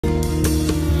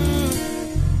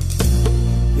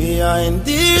behind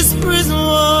these prison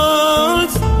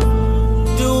walls,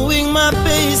 doing my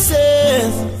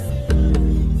paces,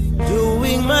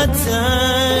 doing my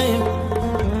time.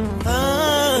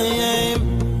 I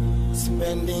am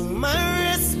spending my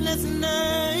restless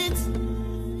nights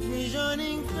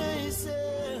visioning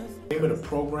faces. The name of the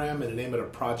program and the name of the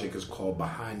project is called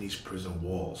Behind These Prison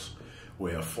Walls,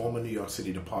 where a former New York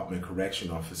City Department correction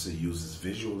officer uses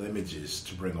visual images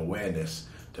to bring awareness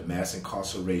to mass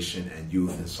incarceration and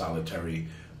youth in solitary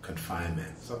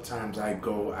confinement. Sometimes I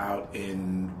go out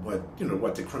in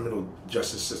what the criminal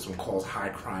justice system calls high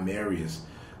crime areas.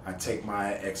 I take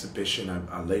my exhibition,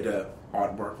 I lay the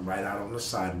artwork right out on the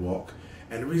sidewalk.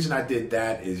 And the reason I did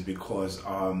that is because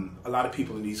a lot of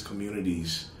people in these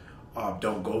communities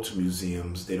don't go to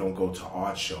museums, they don't go to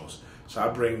art shows. So I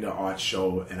bring the art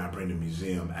show and I bring the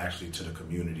museum actually to the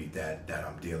community that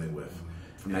I'm dealing with.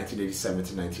 From 1987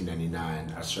 to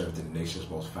 1999, I served in the nation's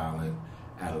most violent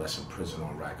adolescent prison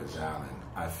on Rikers Island.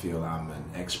 I feel I'm an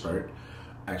expert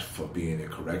for being a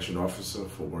correction officer,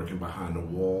 for working behind the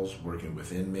walls, working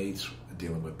with inmates,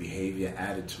 dealing with behavior,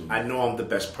 attitude. I know I'm the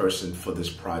best person for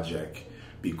this project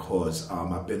because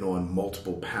I've been on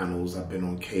multiple panels, I've been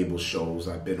on cable shows,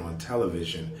 I've been on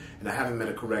television, and I haven't met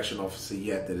a correction officer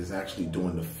yet that is actually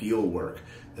doing the field work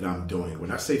that I'm doing.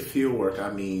 When I say field work, I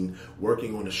mean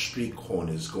working on the street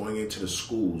corners, going into the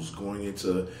schools, going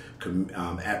into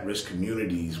at-risk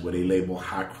communities where they label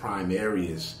high crime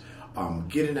areas,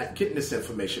 getting this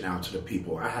information out to the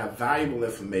people. I have valuable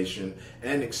information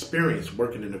and experience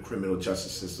working in the criminal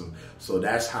justice system, so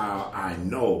that's how I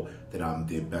know that I'm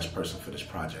the best person for this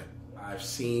project. I've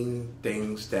seen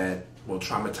things that will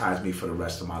traumatize me for the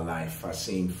rest of my life. I've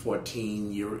seen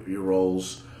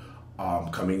 14-year-olds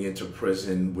coming into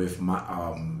prison with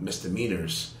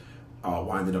misdemeanors,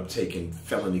 winding up taking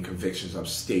felony convictions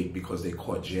upstate because they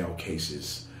caught jail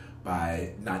cases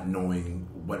by not knowing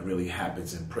what really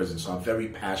happens in prison. So I'm very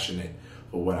passionate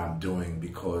for what I'm doing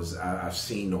because I've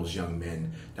seen those young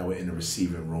men that were in the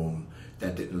receiving room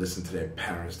that didn't listen to their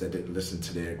parents, that didn't listen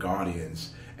to their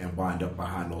guardians, and wind up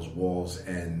behind those walls,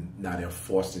 and now they're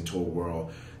forced into a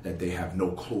world that they have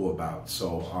no clue about.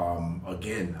 So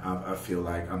again, I feel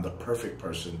like I'm the perfect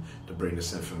person to bring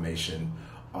this information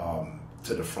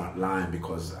to the front line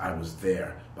because I was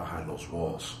there behind those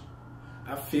walls.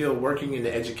 I feel working in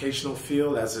the educational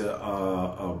field as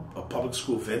a public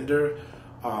school vendor,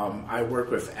 I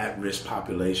work with at-risk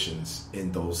populations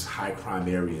in those high crime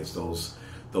areas, those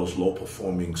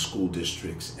low-performing school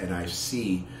districts, and I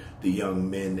see the young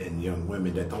men and young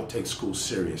women that don't take school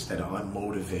serious, that are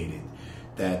unmotivated,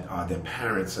 that their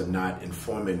parents are not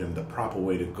informing them the proper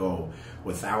way to go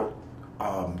without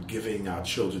giving our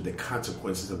children the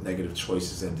consequences of negative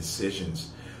choices and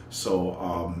decisions.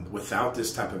 So without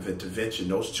this type of intervention,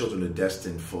 those children are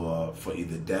destined for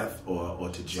either death or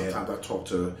to jail. Sometimes I talk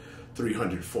to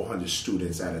 300, 400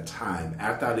 students at a time.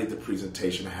 After I leave the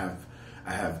presentation, I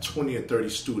have 20 or 30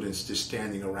 students just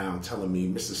standing around telling me,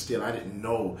 Mr. Steele, I didn't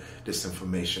know this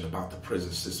information about the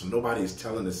prison system. Nobody is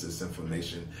telling us this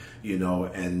information,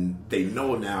 and they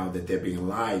know now that they're being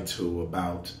lied to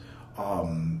about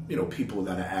people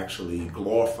that are actually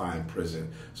glorifying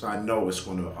prison. So I know it's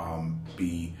going to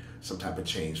be some type of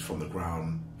change from the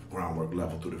groundwork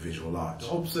level through the visual arts.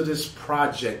 The hopes of this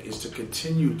project is to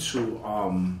continue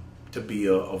to be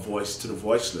a voice to the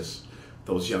voiceless,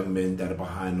 those young men that are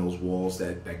behind those walls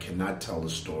that cannot tell the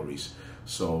stories.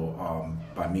 So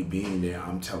by me being there,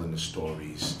 I'm telling the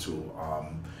stories to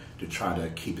try to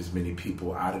keep as many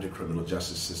people out of the criminal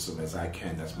justice system as I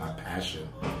can. That's my passion.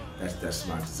 That's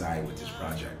my desire with this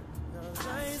project.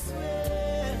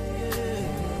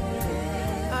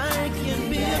 I can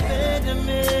be a better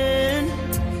man.